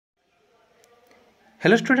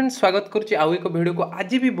Hello student स्वागत करुच्ची आउ एक वीडियो को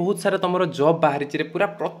आज भी बहुत सारा तुम जॉब बाहरी रे पूरा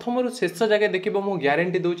प्रथम रु शेष जगह देखो मु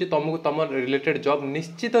ग्यारंटी दूची तुमको तुम रिलेटेड जॉब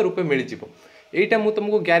निश्चित रूपे मिल जाव। एटा मु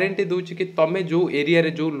तुमको ग्यारंटी दूची कि तुम जो एरिया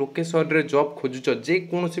रे जो लोकेशन रे जॉब खोजुच जे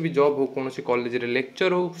कोनोसी भी जॉब हो कोनोसी कॉलेज रे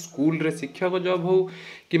लेक्चर हो स्कूल रे शिक्षक जॉब हो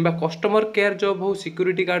किंबा कस्टमर केयर जॉब हो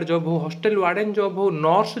सिक्यूरीटी गार्ड जॉब हो हॉस्टल वार्डन जॉब हो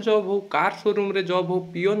नर्स जॉब हो कार शोरूम रे जॉब हो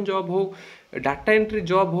पियोन जॉब हो डाटा एंट्री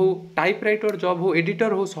जॉब हो टाइपराइटर जॉब हो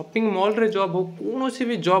एडिटर हो शॉपिंग मॉल रे जॉब हो कौन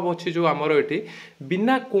भी जॉब अच्छी जो आमर ये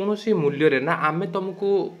बिना कौन मूल्य रे ना आमे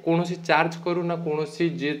तुमको कौन चार्ज करूँ ना कौन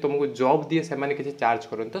जे तुमको जॉब दिए से माने किसी चार्ज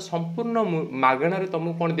करूँ तो संपूर्ण मागणार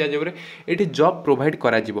तुमको कौन दि जाए ये जॉब प्रोवाइड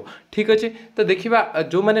करा ठीक अच्छे। तो देखा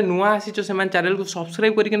जो मैंने नुआ आसी चैनल को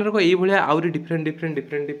सब्सक्राइब करके रख ये आउरी different different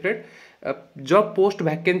different different job post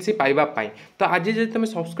vacancy पाइबापी। तो आज जब तुम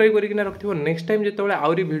सब्सक्राइब करके रखियो नेक्स्ट टाइम जो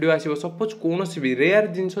आउरी वीडियो आसो सपोज कौन भी रेयर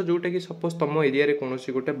जिनस जोटा कि सपोज तुम एरिया रे कौन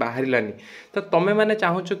गोटे बाहरलानी तो तुम्हें मैंने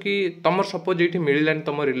चाहूच कि तुम सपोज ये मिलानी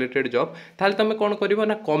तुम रिलेटेड जॉब ताल तुम कौन कर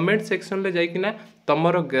ना कमेंट सेक्शन में जाइकिना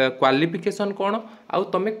तुमर क्वालिफिकेशन कौन आउ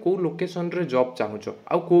तुम कौ लोकेशन रे जॉब चाहूच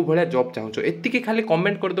आउ कौ भाया जॉब चाहूच एति खाली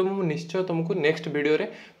कमेंट करदेव मुझे निश्चय तुमको नेक्स्ट वीडियो रे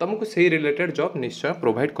तुमको सही रिलेटेड जॉब निश्चय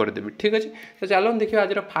प्रोवाइड करदेवी ठीक अच्छे। तो चलो देखिए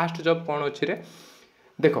आज फास्ट जॉब कौन अच्छी रे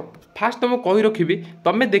देख फास्ट तुम कही रखी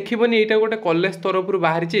तुम्हें देखनी यहाँ गोटे कॉलेज तरफ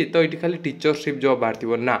बाहरी तो ये खाली टीचरशिप जॉब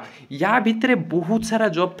बाहर ना या भितर बहुत सारा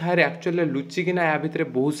जॉब थाए एक्चुअली लुचिकिना या भितर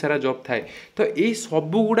बहुत सारा जॉब थाए तो ये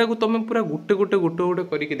सब गुड़ा को तुम पूरा गोटे गोटे गोटे गोटे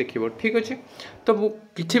करके देख ठीक अच्छे। तो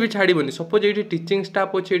किसी भी छाड़बनी सपोज ये टीचिंग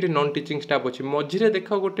स्टाफ अच्छे ये नॉन टीचिंग स्टाफ अच्छे मझे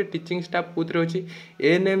देख गोटे टीचिंग स्टाफ कौन अच्छी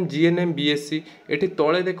एएनएम जीएनएम बीएससी ये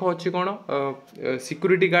तले देख अच्छी कौन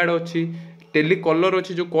सिक्यूरीटी गार्ड अच्छी टेली कलर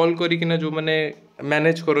अच्छी जो कॉल करना जो मैंने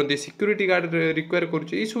मैनेज करती सिक्यूरीटी गार्ड रिक्वायर करुँच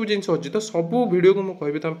सब जिन अच्छी। तो सब वीडियो को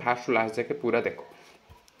मुझे तुम फास्ट लास्ट जाके पूरा देख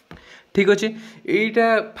ठीक अच्छे।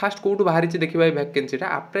 यहीटा फास्ट कौटू बाहरी देखा वैकेंसीटा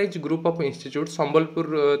apprise group of institute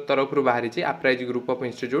Sambalpur तरफ बाहरी apprise group of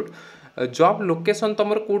institute job location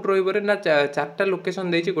तुम कौट रे ना चार्टा लोकेशन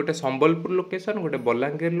देती गोटे संबलपुर लोकेशन गोटे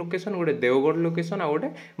बलांगीर लोकेशन गोटे देवगढ़ लोकेशन आ गोटे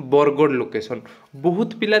बरगढ़ लोकेशन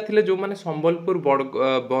बहुत पिला थिले जो माने संबलपुर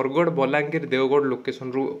बरगढ़ बलांगीर देवगढ़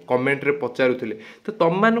लोकेशन रु कमेंट रे पचारुथिले। तो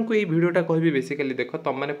तुम मानक ये वीडियोटा कहबी बेसिकली देख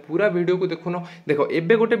तुम मैंने पूरा वीडियो को देखुन देख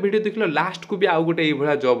एबे गोटे वीडियो देखल लास्ट को भी आउ गोटे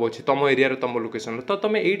ये जॉब अच्छी तुम एरिया तुम लोकेशन तो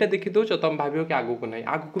तुम यहीटा देखी दौच तुम भाव कि आगू को नहीं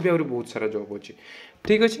आगू को भी आहुरी बहुत सारा जॉब अच्छी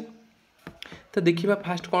ठीक अच्छे। तो देखा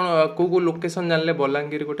फास्ट कौन कौ लोकेशन जानले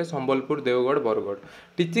बलांगीर गोटे संबलपुर देवगढ़ बरगढ़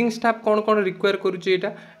टीचिंग स्टाफ कौन कौन रिक्वायर करुच्ची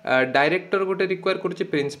डायरेक्टर गोटे रिक्वायर करुच्ची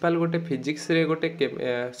प्रिंसिपल गोटे फिजिक्स रे गोटे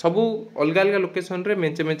सबू अलग अलग लोकेशन रे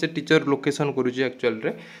मेंचे मेंचे टीचर लोकेशन करुच्ची एक्चुअल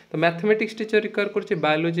रे। तो mathematics teacher require करुच्ची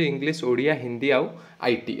biology English Odia Hindi आउ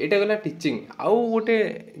आईटी एटा गला टीचिंग आउ गोटे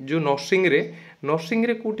जो नर्सिंग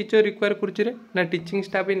रे को टीचर रिक्वायर करुच्ची रे ना टीचिंग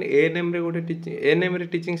स्टाफ इन एएनएम रे गोटे टीचिंग एएनएम रे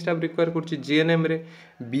टीचिंग स्टाफ रिक्वायर करुच्ची जीएनएम रे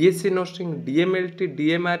BSc nursing DMLT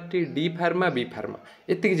डीएमआरटी D pharma B pharma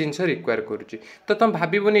एतिक जिनस रिक्वायर करुच्ची। तो तुम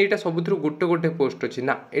भावनी यहाँ सब गोटे गोटे पोस्ट अच्छी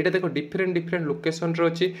ना यहाँ देख डिफरेंट डिफरेंट लोकेशन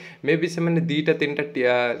अच्छी मे बी से दुईटा तीन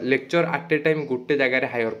लेक्चर आट ए टाइम गोटे जगार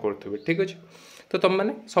हायर करुवे ठीक अच्छे। तो तुम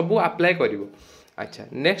मैंने सब अप्लाई कर अच्छा।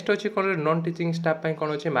 नेक्स्ट अच्छी कौन नॉन टीचिंग स्टाफ कौन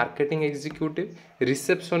अच्छे मार्केटिंग एग्जीक्यूटिव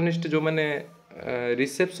रिसेप्शनिस्ट जो मैंने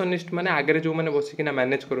रिसेप्शनिस्ट माने आगे जो मैंने बसिकिना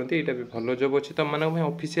मैनेज करती यहाँ भी भल जॉब अच्छी तुम मैं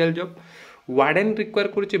official job warden require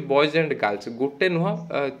करुच्ची boys and girls गोटे नुह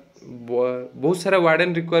बहुत सारा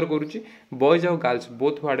वार्डन रिक्वायर करुच्ची बॉयज आउ गर्ल्स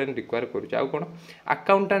बोथ वार्डन रिक्वायर करुच्ची आउ कौन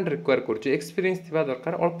अकाउंटेंट रिक्वायर करुच्ची एक्सपीरियंस थिबा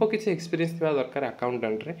दरकार अल्प किसी एक्सपीरियंस थिबा दरकार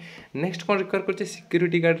अकाउंटेंट रे। नेक्स्ट कौन रिक्वायर करुच्ची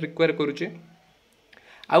सिक्यूरीटी गार्ड रिक्वायर करुच्ची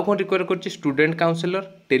आउ कौन रिक्वायर करुच्ची स्टूडेंट काउंसिलर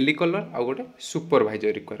टेलीकलर आउ गोटे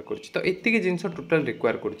सुपरवाइजर रिक्वायर करुच्ची। तो एतिक जिनस टोटाल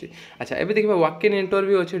रिक्वायर करुच्ची। अच्छा एबे देखिबा वॉक इन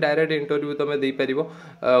इंटरव्यू अच्छी डायरेक्ट इंटरव्यू तुम दे पारिबो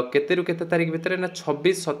केते रु केते तारीख भितर ना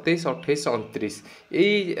 26 27 28 29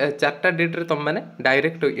 यही चार्टा डेट रे तुम माने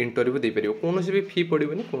डायरेक्ट इंटरव्यू दे पारिबो कौन भी फी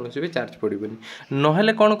पड़ोनी कौन भी चार्ज पड़ोनी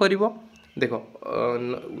नहेले कौन करिवो देख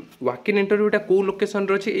वॉक इन इंटरव्यूटा कौ लोकेशन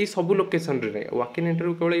अच्छी ये सब लोकेशन रे वॉक इन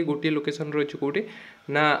इंटरव्यू केवल ये गोटे लोकेशन अच्छी कौटी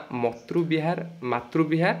ना मातृविहार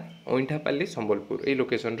ओइंठापाली संबलपुर ये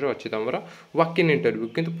लोकेशन रे अच्छी तुम वॉक इन इंटरव्यू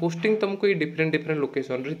किंतु पोस्टिंग तुमको ये डिफरेंट डिफरेंट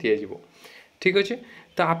लोकेशन रे दिया जिवो ठीक अच्छे।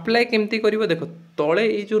 तो अप्लाई केमती करिवो देख तले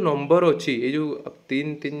ये जो नंबर अच्छी ये जो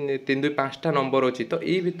 3-2-5टा नंबर अच्छी तो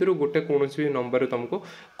ये भितर गोटे कौन भी नंबर तुमको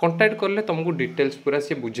कांटेक्ट करले तुमको डिटेल्स पूरा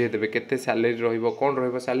सी बुझे देबे केते सैलरी रहिबो कौन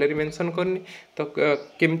रहिबो सैलरी मेंशन करनी तो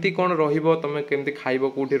केमती कौन रहिबो तुम केमती खाइबो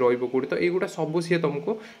कोठी रहिबो कोठी तो एगुडा सब सी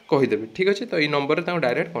तुमको कहि देबे ठीक अच्छे। तो ये नंबर रे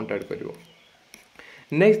डायरेक्ट कांटेक्ट करिवो।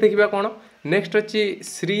 नेक्स्ट देखिबा कौन नेक्स्ट अच्छी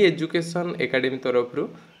श्री एजुकेशन एकेडमी तरफ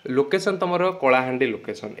लोकेशन तुम कलाहांडी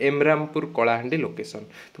लोकेशन एमरामपुर कलाहांडी लोकेशन।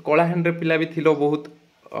 तो कलाहांडी पिला भी थिलो बहुत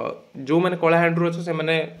जो मैंने कलाहांडी अच्छे से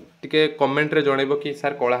मैंने टिके कमेंट रे जनइब कि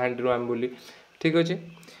सर कलाहांडी आम बोली ठीक अच्छे।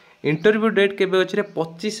 इंटरव्यू डेट केबे अच्छे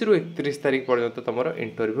 25 रु 31 तारीख पर्यंत तुम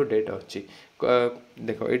इंटरव्यू डेट अच्छी।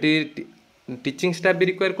 देख ये टीचिंग स्टाफ भी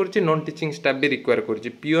रिक्वायर करुच्ची नॉन टीचिंग स्टाफ भी रिक्वायर करुच्ची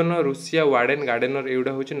पिओन रुषिया वार्डेन गार्डेनर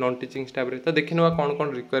एगुड़ा हूँ नॉन टीचिंग स्टाफ रे। तो देखने कौन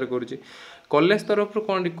कौन रिक्वायर करुच्ची कॉलेज तरफ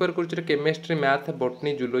कौन require करुच्ची chemistry math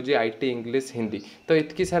botany zoology IT English Hindi. तो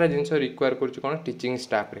इतकी सारा जिनस रिक्वायर करुच्ची कौन टीचिंग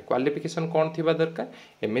स्टाफ रे। क्वालिफिकेशन कौन थिबा दरकार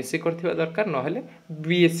एमएससी करथिबा दरकार नहले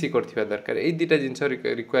बीएससी करथिबा दरकार ए दुटा जिनस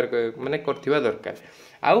रिक्वायर माने करथिबा दरकार।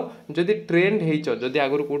 आउ जदि ट्रेंड हेइच जदि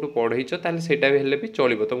आगु कोटू पढ़ेइच ताले सेटा भी हेले भी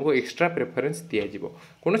चलिबो तुमको एक्स्ट्रा प्रेफरेंस दिया जिवो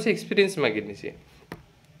कोनो से एक्सपीरियंस मागिनी से।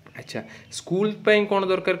 अच्छा स्कूल पाई कौन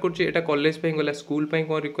दरकार करछि एटा कॉलेज पाई गला स्कूल पाई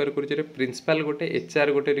कौन रिक्वायर करछि रे प्रिंसिपल गोटे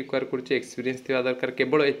एचआर गोटे रिक्वायर करछि एक्सपीरियंस थिबा दरकार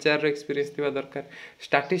केवल एचआर रो एक्सपीरियंस थिबा दरकार।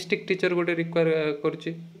 स्टैटिस्टिक टीचर गोटे रिक्वायर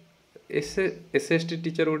करछि एसएसटी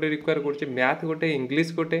टीचर गोटे रिक्वायर करछि मैथ गोटे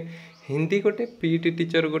इंग्लिश गोटे हिंदी गोटे पीईटी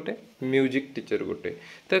टीचर गोटे म्यूजिक टीचर गोटे।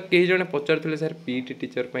 तो कई जने पचार सर पीईटी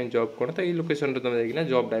टीचर पाई जॉब कौन तो ये लोकेशन तुम जाइना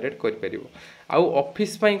जॉब डायरेक्ट कर आउ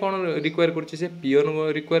ऑफिस पाई कौन रिक्वायर करछि से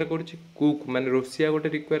पिओन रिक्वायर करछि कुक माने रोसिया गोटे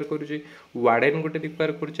रिक्वायर करछि वार्डेन गोटे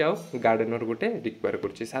रिक्वायर करछि आउ गार्डनर गोटे रिक्वायर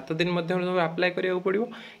करछि 7 दिन मध्य तुम अप्लाई करिया पड़िबो।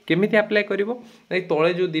 केमिति अप्लाई करिवो ए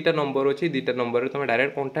तळे जो दुटा नंबर अछि दुटा नंबर रे तुम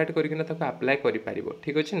डायरेक्ट कांटेक्ट करिकिना ताको अप्लाई करि पारिबो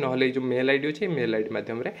ठीक अछि। नहले जो मेल आईडी अछि मेल आईडी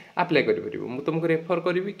माध्यम रे अप्लाई करि पारिबो। मु तुमको रेफर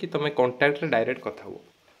करिवि कि तुम कांटेक्ट रे डायरेक्ट कथा हो।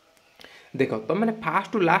 देख तुम मैंने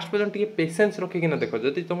फास्ट टू लास्ट पर्यंत टे पेसेंस रखिकिना देख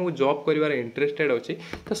जदि तुमको जॉब कर इंटरेस्टेड अच्छी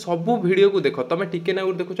तो सबू वीडियो को देख तुम टिके ना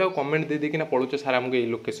देखुच कमेंट दे देकिना पढ़ुच सार आमको ये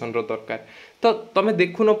लोकेशन दरकार तो तुम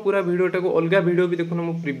देखुन पूरा वीडियोटा को अलग वीडियो भी देखुन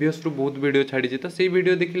मु प्रीवियस रु बहुत वीडियो छाड़ी तो से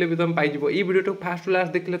वीडियो देखिले भी तुम पाइब ये वीडियो फास्ट टू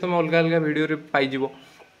लास्ट देखिले तुम अलग अलग वीडियो पाइब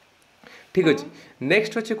ठीक अच्छे।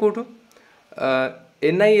 नेक्स्ट अच्छे कौटू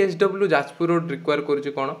NISW जाजपुर रोड रिक्वायर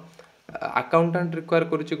करुच्ची कौन अकाउंटेंट रिक्वायर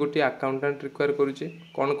करुच्ची गोटे अकाउंटेंट रिक्वायर करुच्ची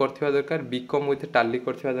कौन करथिबा दरकार बीकॉम विथ टाली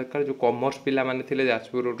करथिबा दरकार। जो कॉमर्स पिला माने थिले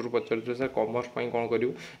जाजपुर रोड रु पचर सर कॉमर्स पई कौन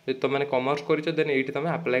करिवो जे तुम माने कॉमर्स करिच देन एठी तुम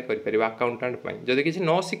अप्लाई कर परिबो अकाउंटेंट पई जदि किछि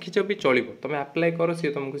न सिखिच भी चलिबो तुम अप्लाई करो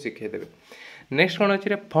से तुमको सिखाई देबे। नेक्स्ट कौन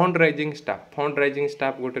अच्छे फंड राइजिंग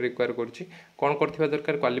स्टाफ गोटे रिक्वायर करछि कौन करथिबा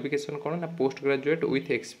दरकार क्वालिफिकेशन कौन ना post graduate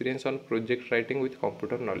with experience on project writing with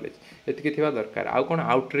computer knowledge एतिकी थिबा दरकार। आउ कौन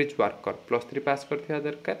आउटरीच वर्कर +3 पास करथिबा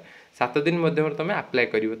दरकार। 7 दिन मध्यम तुम अप्लाई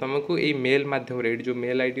करिवो तुमको ये मेल माध्यम रे जो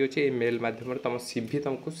मेल आईडी अच्छे ये मेल माध्यम तुम सीवी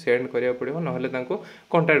तुमको सेंड करिया पड़िबो नहले तांको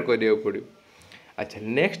कांटेक्ट करिया पड़िबो। अच्छा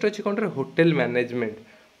नेक्स्ट अच्छे कौन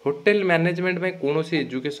होटेल मैनेजमेंट में कौन सी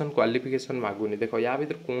एजुकेशन क्वालिफिकेशन मागुनी देख या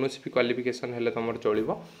भीतर कौन भी क्वालिफिकेशन हेले तुम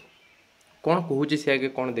चलो कौन कहूँ सी आगे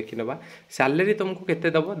कौन देखी ना सैलरी तुमको केते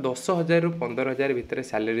दब 10,000 रु 15,000 भितर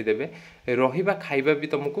सैलरी देवे रहिबा खाइबा भी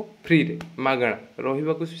तुमको फ्री रे मागणा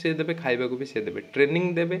रहिबा को से देवे खाइबा को भी से देवे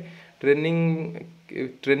ट्रेनिंग देवे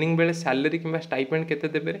ट्रेनिंग बेले सैलरी किंबा स्टाइपेंड केते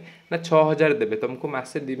देवे ना 6,000 देवे तुमको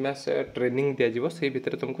मासे 2 मास ट्रेनिंग दिया जिवो से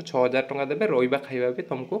भितर तुमको 6,000 टंका देवे रहिबा खाइबा भी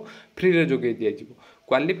तुमको फ्री रे जोगे दिया जिवो।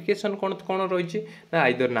 क्वालिफिकेशन कौन कौन रही ना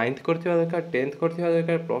आइदर 9th करथिबा दरकार 10th करथिबा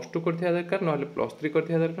दरकार +2 करथिबा दरकार नहले +3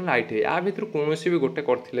 करथिबा दरकार ना ITI या भीतर कौन भी गोटे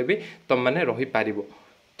करथिले भी तुम माने रही पारिबो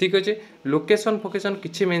ठीक अच्छे। लोकेशन फोकेशन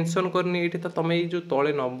किसी मेंशन करनी ये तो तुम ये जो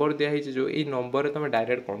तले नंबर दिखाई जो ये नंबर तुम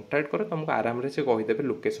डायरेक्ट कांटेक्ट कर तुमको आराम से कहीदेवे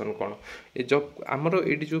लोकेशन कौन ये जब आमर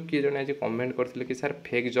ये जो किए जन आज कमेंट करते कि सर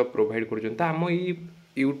फेक जॉब प्रोवाइड करम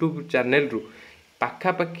यूट्यूब चैनल रु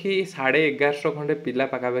पाखापाखि 1150 खंडे पिला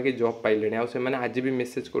पाखापाखि जॉब पाइले आज भी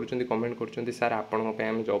मेसेज कर कमेंट कर सर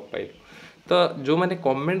आपण जॉब पाइलु। तो जो मैंने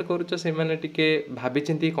कमेंट करुच से मैंने टिके भाभी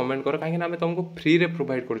चिंती कमेंट कर कहीं आम तुमको फ्री रे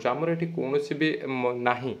प्रोवाइड करुच आमर ये कौन भी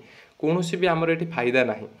नहीं कौन भी आमर ये फायदा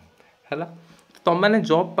नहीं है तुम मैंने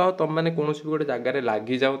जॉब पाओ तुम मैंने कौन भी गोटे जगार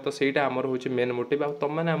लगी जाओ तो सहीटा आमर हूँ मेन मोटिव आ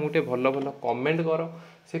तुम मैंने आमको भल भल कमेंट कर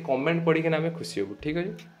से कमेंट पढ़िकिना आम खुशी हूँ ठीक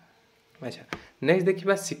अच्छे। अच्छा नेक्स्ट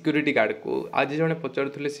देखा सिक्यूरीटी गार्ड को आज जड़े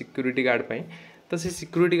पचारूले सिक्यूरीटी गार्ड पाई तो से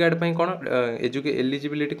सिक्यूरीटी गार्ड पाई कौन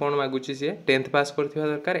एलिजिबिलिटी कौन मागुची सी 10th पास करथिबा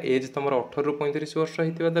दरकार एज तुम 18 रु 35 वर्ष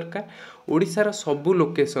होइतिबा दरकार ओडिशार सबु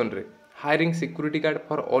लोकेशन रे hiring security guard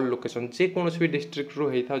for all location जे कौन भी डिस्ट्रिक्ट रू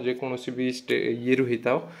होता जे कौन भी ये रू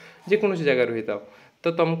होता जे कौन जगह होता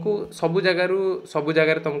तो तुमको सब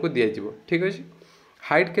जगह तुमको दिज्व ठीक अच्छे।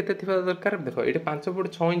 हाइट केते थिबा दरकार देख ये 5 फुट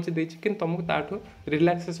 6 इंच देछि कि तुमको ताठू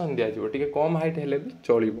रिलैक्सेशन दिज्व टिके कम हाइट हेले भी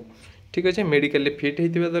चलिबो ठीक अच्छे। मेडिकल फिट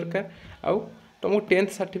होइतिबा दरकार आउ तुमको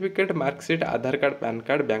 10th सर्टिफिकेट मार्कशीट आधार card pan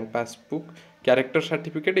card bank passbook character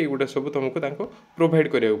certificate ये सब तुमको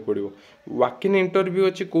प्रोवाइड करा पड़ो। वॉक इन इंटरव्यू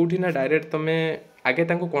अच्छी कौटी ना डायरेक्ट तुम आगे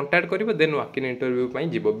कांटेक्ट कर देन वॉक इन इंटरव्यू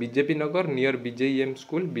जीव बीजेपी नगर near BJEM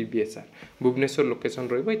school BBSR Bhubaneswar location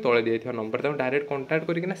रही तले दिया नंबर डायरेक्ट कांटेक्ट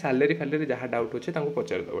करना सैलरी फैलरी जहाँ डाउट अच्छे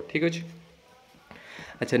पचारदेव ठीक अच्छे।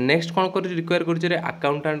 अच्छा नेक्स्ट कौन कर रिक्वायर कर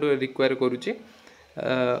अकाउंटेंट रिक्वायर करुच्ची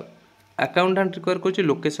अकाउंटेंट रिक्वायर कर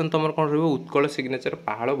लोकेशन तुम कौन रुत्कल सिग्नेचर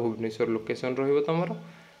पहाड़ भुवनेश्वर लोकेशन रुम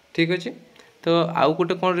ठीक अच्छे तो आउ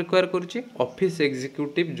गोटे कौन require करुच्ची office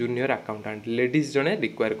executive junior accountant ladies जड़े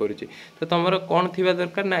रिक्वायर करुच्ची तो तुम कौन थी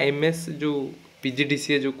दरकार ना एमएस जो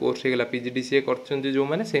पीजीडीसीए जो कोर्स होगा पीजीडीसीए कर जो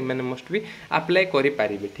मैंने से मस्ट भी अप्लाई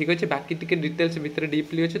करें ठीक अच्छे बाकी टी डिटेल्स भितर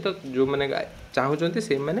डीपली अच्छे तो जो मैंने चाहते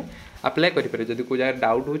से मैंने अप्लाई करें जब कोई जगह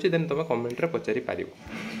डाउट हो तुम कमेंट पचारि पार।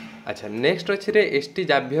 अच्छा नेक्स्ट अच्छे रे एसटी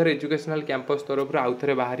जाभियर एजुकेशनल कैंपस तरफ आउ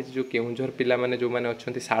थे बाहरी जो केउंझर पिला माने जो मैंने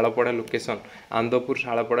अच्छा शालपड़ा लोकेशन आंदपुर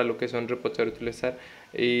शालपड़ा लोकेशन रे पचारुले सर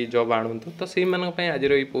ये जॉब आणुतु तो से आज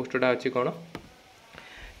ये पोस्टा अच्छी कौन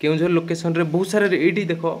केउंझर लोकेशन रे बहुत सारे ये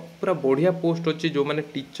देख पूरा बढ़िया पोस्ट अच्छी जो मैंने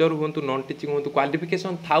टीचर हूँ नॉन टीचिंग हूँ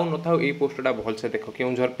क्वालिफिकेशन थाउ न था ये पोस्टा भलसे देख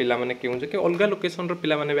केउंझर पिला माने केउंझर के अलग लोकेशन रो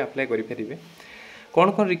पिला माने भी अप्लाई करें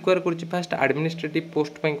कौन कौन रिक्वायर करुच्ची फास्ट एडमिनिस्ट्रेटिव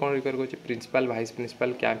पोस्ट पर कौन require करुच्ची principal vice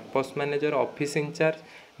principal campus manager office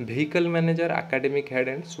in charge vehicle manager academic head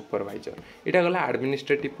and supervisor यहाँ गला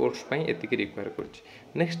एडमिनिस्ट्रेटिव पोस्ट पर ये रिक्वायर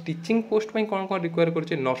करुच्ची नेक्स्ट टीचिंग पोस्ट पर कौन कौन require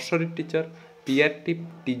करुच्ची nursery teacher PRT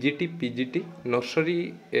TGT PGT nursery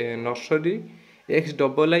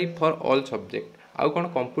XII for all subject आउ कौन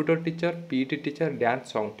computer teacher PT teacher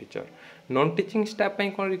dance song teacher non teaching staff पर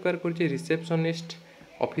कौन require करुच्ची receptionist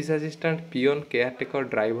office assistant peon caretaker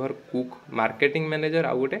driver cook marketing manager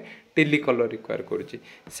आउ गोटे टेलीकलर require करुच्ची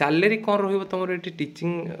salary कौन रही ये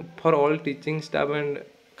teaching for all teaching staff and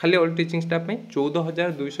खाली ऑल टीचिंग स्टाफ में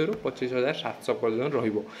 14,200 रू 25,700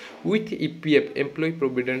 पर्यटन with EPF employ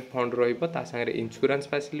provident fund रही इंश्योरेंस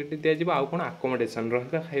फैसिलिटी दिज्व आउ कौन आकोमोडेशन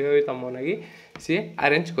खाଇବା भी तुम लगी सी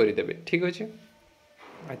अरेंज करदेवे ठीक अच्छे।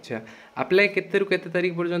 अच्छा अप्लाई केते रु केते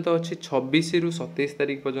तारीख पर्यंत अच्छी 26 रु 27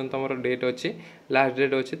 तारीख पर्यंत आमर डेट अच्छी लास्ट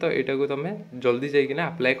डेट अच्छी तो यहाँ को तुम जल्दी जाइकिना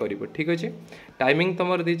अप्लाई कर ठीक अच्छे। टाइमिंग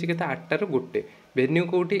तुम देती के 8 ରୁ 1 venue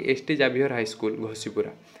कौटी ST Xavier high school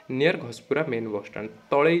Ghasipura near Ghasipura main bus स्टाण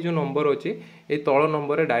तले जो नंबर अच्छी ये तल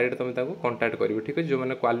नंबर डायरेक्ट तुम कांटेक्ट कर ठीक है जो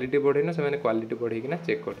मैंने क्वालिटी बढ़ेन से क्वालिटी बढ़ेकिना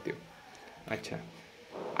चेक कर दियो। अच्छा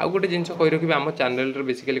आउ गोटे जिन कही रखी आम चैनल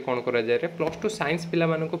बेसिकली कौन कराए +2 साइंस पिला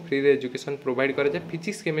फ्री एजुकेशन प्रोवाइड कराए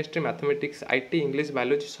physics chemistry mathematics IT English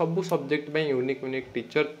biology सब सब्जेक्ट यूनिक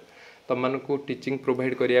टीचर तुमको टीचिंग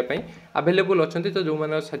प्रोवाइड करने अवेलेबल अच्छा तो जो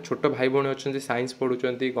मैंने छोट भाई भाई अच्छा साइंस पढ़ुं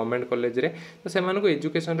गवर्नमेंट कॉलेज रे तो से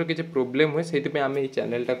एजुकेशन किसी प्रोब्लेम हुए से आम ये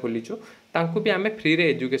चैनलटा खोलीचु तांको भी आम फ्री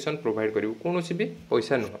एजुकेशन प्रोवाइड करूँ कौन भी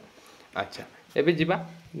पैसा नुह। अच्छा एबे जीवा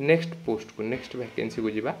नेक्स्ट पोस्ट को नेक्स्ट वैकेंसी को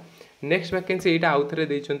जीवा नेक्स्ट वैकेंसी यहाँ आउ थे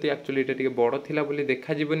देते एक्चुअली ये बड़ थिला बोली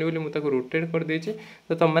देखा जीवनी बोली मुझे रोटेट कर देचे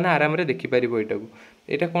तो तुम मैंने आराम से देखिपार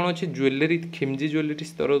यहाँ कौन अच्छी ज्वेलरी खिमजी ज्वेलरी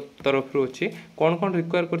तरफ अच्छी कौन कौन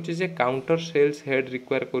रिक्वायर कर काउंटर सेल्स हेड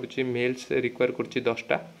रिक्वायर कर मेल्स रिक्वायर कर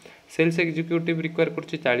 10टा सेल्स एग्जीक्यूटिव रिक्वायर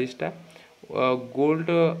कर 40टा gold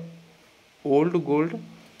old gold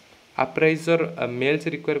अप्राइजर mails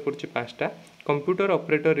require कर 5टा कंप्यूटर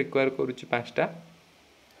ऑपरेटर रिक्वायर कर 5टा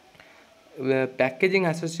packaging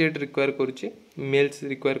associate require करुच्ची mails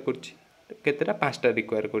require करुच्ची केतेटा 5टा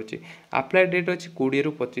require करुच्ची apply date अच्छी 20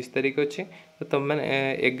 ରୁ 25 तारीख अच्छी तो तुम मैंने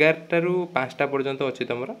 11टा ରୁ 5टा पर्यंत अच्छी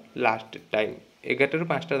तुम लास्ट टाइम 11टा ରୁ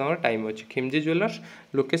 5टा तुम टाइम अच्छी खिमजी ज्वेलर्स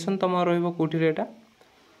लोकेशन तुम रोटी एटा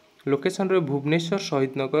लोकेशन भुवनेश्वर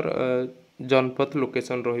शहीद नगर जनपथ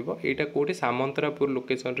लोकेशन रहीटा कौटी सामंतरापुर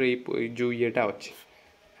लोकेशन जो येटा अच्छी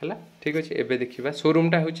है ठीक अच्छे। एबे देखिबा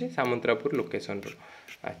शोरूमटा होची सामंतरापुर लोकेशन रो।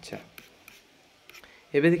 अच्छा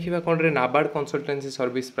एबे देखिबा कौन रे NABARD consultancy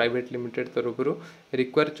service private limited तरफ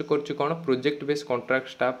रिक्वायर कर कौन project based contract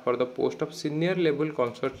staff for the post of senior level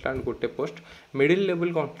consultant गोटे post middle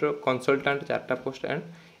level consultant 4टा post and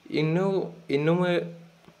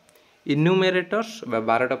इन्यूमेरेटर्स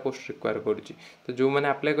 12टा post require करुच्ची तो जो मैंने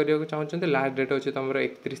अप्लाई करने चाहते लास्ट डेट अच्छे तुम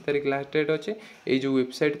 31 तारीख लास्ट डेट अच्छे ये जो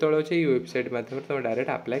वेबसाइट तले अच्छे ये वेबसाइट माध्यम तुम डायरेक्ट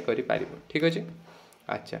अप्लाई कर ठीक अच्छे।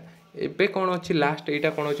 अच्छा एबे कौन अच्छी लास्ट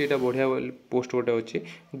यहाँ कौन अच्छी बढ़िया पोस्ट गोटे अच्छी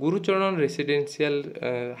Gurucharan residential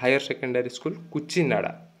higher secondary school Kuchinda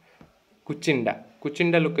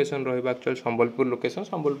location actual Sambalpur location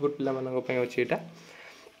Sambalpur पिला अच्छी यहाँ।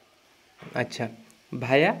 अच्छा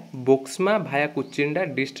भाया बोक्समा भाया कुचिंडा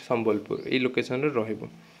डिस्ट संबलपुर ये लोकेशन रे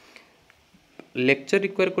लेक्चर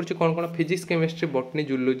रिक्वायर कर कौन कौन physics chemistry botany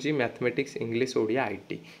zoology mathematics English Odia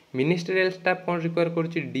IT ministerial staff कौन रिक्वायर कर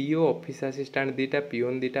do office assistant 2टा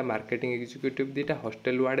peon 2टा marketing executive 2टा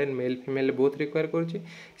hostel warden male female both require कर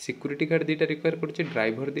सिक्यूरीटी गार्ड 2टा रिक्वायर कर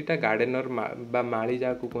ड्राइवर 2टा गार्डेनर माली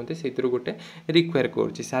जहाँ कहते से गोटे रिक्वायर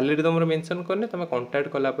कर सैलरी तुम मेंशन करने तुम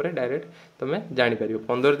कांटेक्ट कलापर डायरेक्ट तुम जापर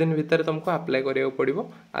 15 दिन भितर तुमको अप्लाई करा पड़ो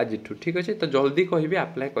आज ठीक अच्छे तो जल्दी कह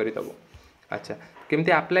अप्लाई करदेव अच्छा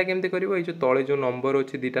केमती अप्लाई केमती करिवो ये जो तळे जो नंबर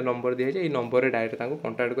अछि दुटा नंबर दिया जाय ए नंबर रे डायरेक्ट तांको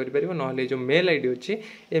कांटेक्ट करि परिबो नहले जो मेल आईडी अछि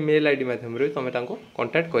ए मेल आईडी माध्यम रे तमे तांको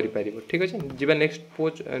कांटेक्ट करि परिबो ठीक अछि जिबा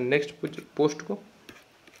नेक्स्ट पोस्ट को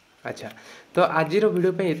अच्छा तो आज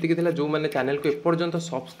वीडियो पे एतिक थिला जो माने चैनल को एपर्यंत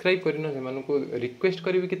सब्सक्राइब करिनो से मानको रिक्वेस्ट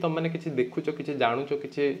करिवि कि तुम माने किछि देखुचो किछि जानुचो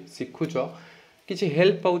किछि सिखुचो किछि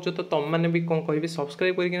हेल्प पाउचो तो तुम माने भी कोन कहबी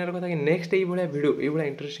सब्सक्राइब करिकिना रखो ताकि नेक्स्ट एई भलिया वीडियो एई भलिया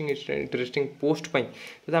इंटरेस्टिंग पोस्ट पई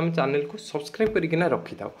तो हम चैनल को सब्सक्राइब करिकिना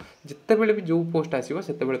रखि थाओ जिते बेले भी जो पोस्ट आसीबो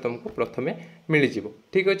सेते बेले तुमको प्रथमे मिलि जिवो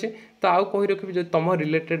ठीक अछि तो आउ कहि रखिबि जे तुम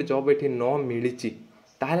रिलेटेड जॉब एठी न मिलिची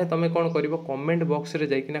ताहले तुम कौन कर कमेंट बॉक्स रे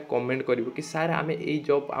जाइकिना कमेंट कर कि सार आम यही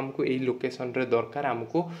जॉब आमको यही लोकेशन रे दरकार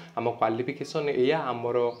आमको आम क्वालिफिकेशन या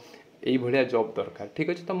आमर यही भाया जॉब दरकार ठीक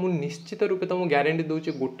अच्छे तो मुझे निश्चित रूपे तुमको गारंटी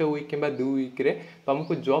दूसरी गोटे वीक कि 2 वीक रे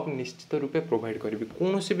तुमको जॉब निश्चित रूपे प्रोवाइड करी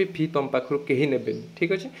कौन भी फी तुम पाखु कहीं ने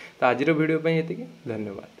ठीक अच्छे तो आज वीडियो ये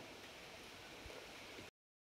धन्यवाद।